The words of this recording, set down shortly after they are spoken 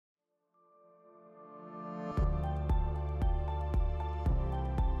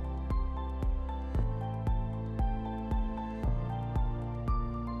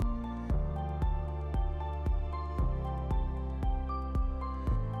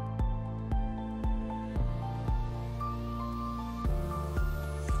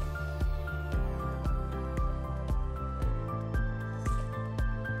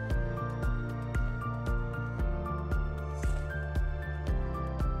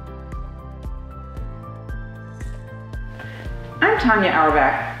Tanya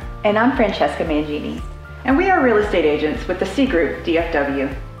Auerbach. And I'm Francesca Mangini. And we are real estate agents with the Seay Group,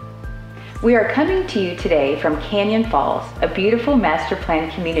 DFW. We are coming to you today from Canyon Falls, a beautiful master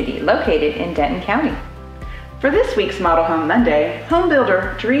planned community located in Denton County. For this week's Model Home Monday, home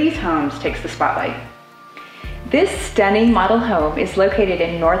builder Drees Homes takes the spotlight. This stunning model home is located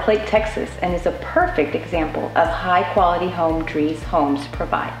in Northlake, Texas, and is a perfect example of high-quality home Drees Homes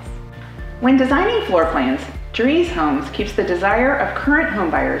provides. When designing floor plans, Drees Homes keeps the desire of current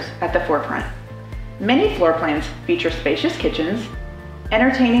homebuyers at the forefront. Many floor plans feature spacious kitchens,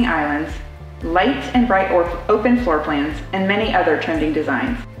 entertaining islands, light and bright open floor plans, and many other trending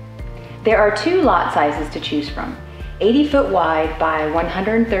designs. There are two lot sizes to choose from, 80 foot wide by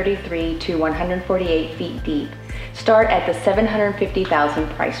 133 to 148 feet deep, start at the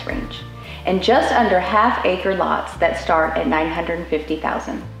 $750,000 price range, and just under half-acre lots that start at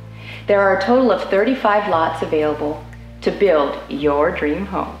 $950,000. There are a total of 35 lots available to build your dream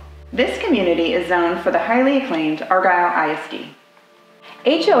home. This community is zoned for the highly acclaimed Argyle ISD.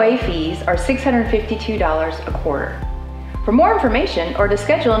 HOA fees are $652 a quarter. For more information or to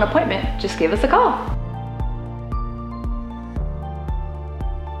schedule an appointment, just give us a call.